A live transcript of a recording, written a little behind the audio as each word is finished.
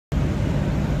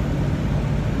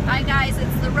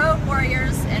Road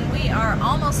Warriors, and we are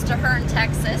almost to Hearne,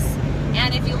 Texas.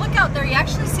 And if you look out there, you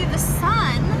actually see the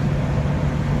sun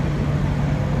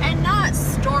and not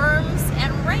storms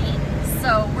and rain.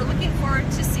 So we're looking forward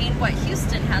to seeing what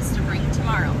Houston has to bring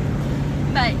tomorrow.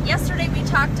 But yesterday we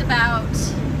talked about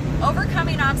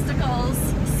overcoming obstacles,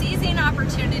 seizing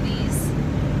opportunities,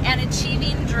 and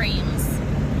achieving dreams.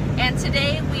 And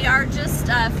today we are just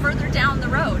further down the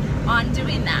road on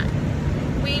doing that.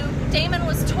 Damon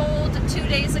was told 2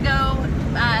 days ago,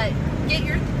 get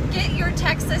your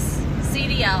Texas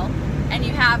CDL and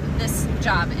you have this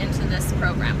job into this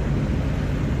program.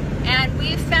 And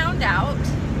we found out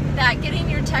that getting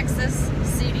your Texas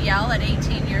CDL at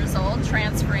 18 years old,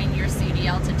 transferring your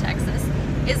CDL to Texas,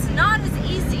 is not as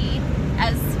easy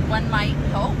as one might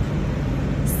hope.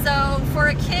 So for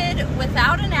a kid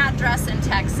without an address in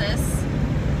Texas,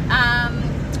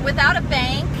 without a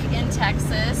bank in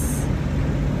Texas,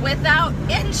 without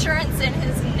insurance in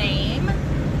his name,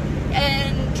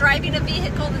 and driving a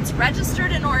vehicle that's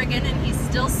registered in Oregon, and he's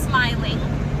still smiling,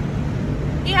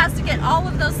 he has to get all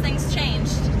of those things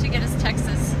changed to get his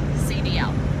Texas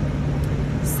CDL.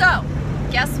 So,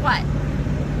 guess what?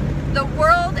 The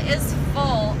world is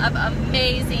full of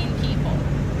amazing people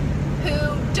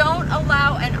who don't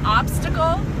allow an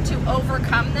obstacle to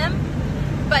overcome them,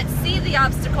 but see the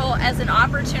obstacle as an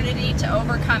opportunity to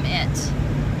overcome it.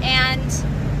 And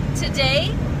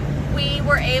today, we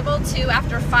were able to,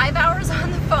 after 5 hours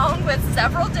on the phone with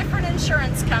several different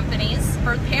insurance companies,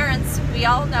 for parents, we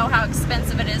all know how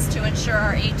expensive it is to insure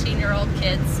our 18-year-old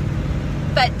kids,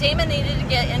 but Damon needed to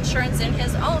get insurance in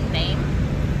his own name.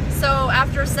 So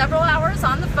after several hours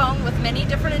on the phone with many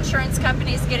different insurance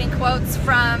companies, getting quotes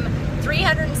from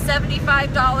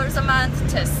 $375 a month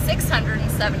to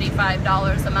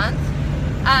 $675 a month,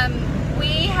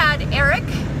 we had Eric,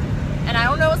 and I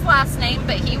don't know his last name,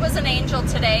 but he was an angel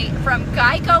today, from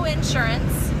Geico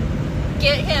Insurance,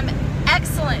 get him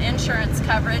excellent insurance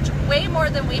coverage, way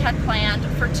more than we had planned,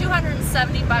 for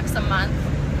 $270 a month,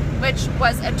 which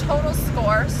was a total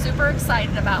score. Super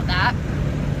excited about that.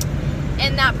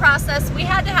 In that process, we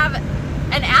had to have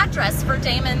an address for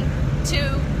Damon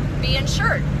to be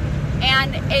insured.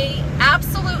 And an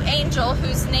absolute angel,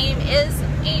 whose name is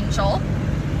Angel,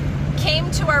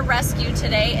 came to our rescue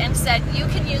today and said, you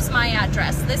can use my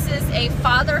address. This is a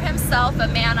father himself, a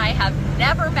man I have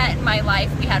never met in my life.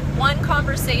 We had one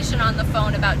conversation on the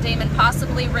phone about Damon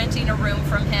possibly renting a room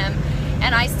from him,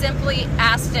 and I simply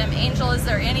asked him, Angel, is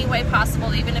there any way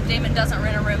possible, even if Damon doesn't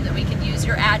rent a room, that we could use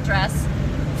your address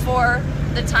for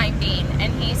the time being?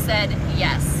 And he said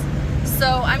yes. So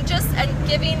I'm just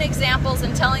giving examples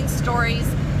and telling stories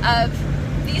of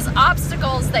these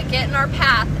obstacles that get in our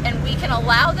path, and we can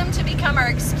allow them to become our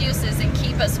excuses and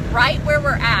keep us right where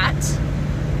we're at,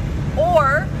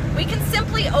 or we can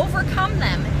simply overcome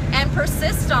them and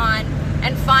persist on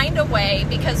and find a way,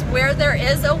 because where there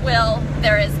is a will,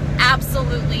 there is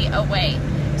absolutely a way.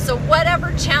 So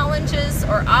whatever challenges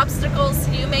or obstacles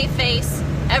you may face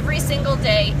every single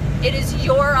day, it is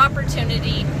your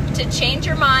opportunity to change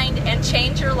your mind and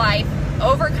change your life,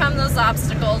 overcome those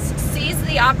obstacles, seize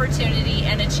the opportunity,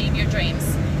 and achieve your dreams.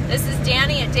 This is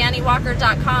Danny at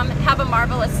DannyWalker.com. Have a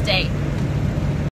marvelous day.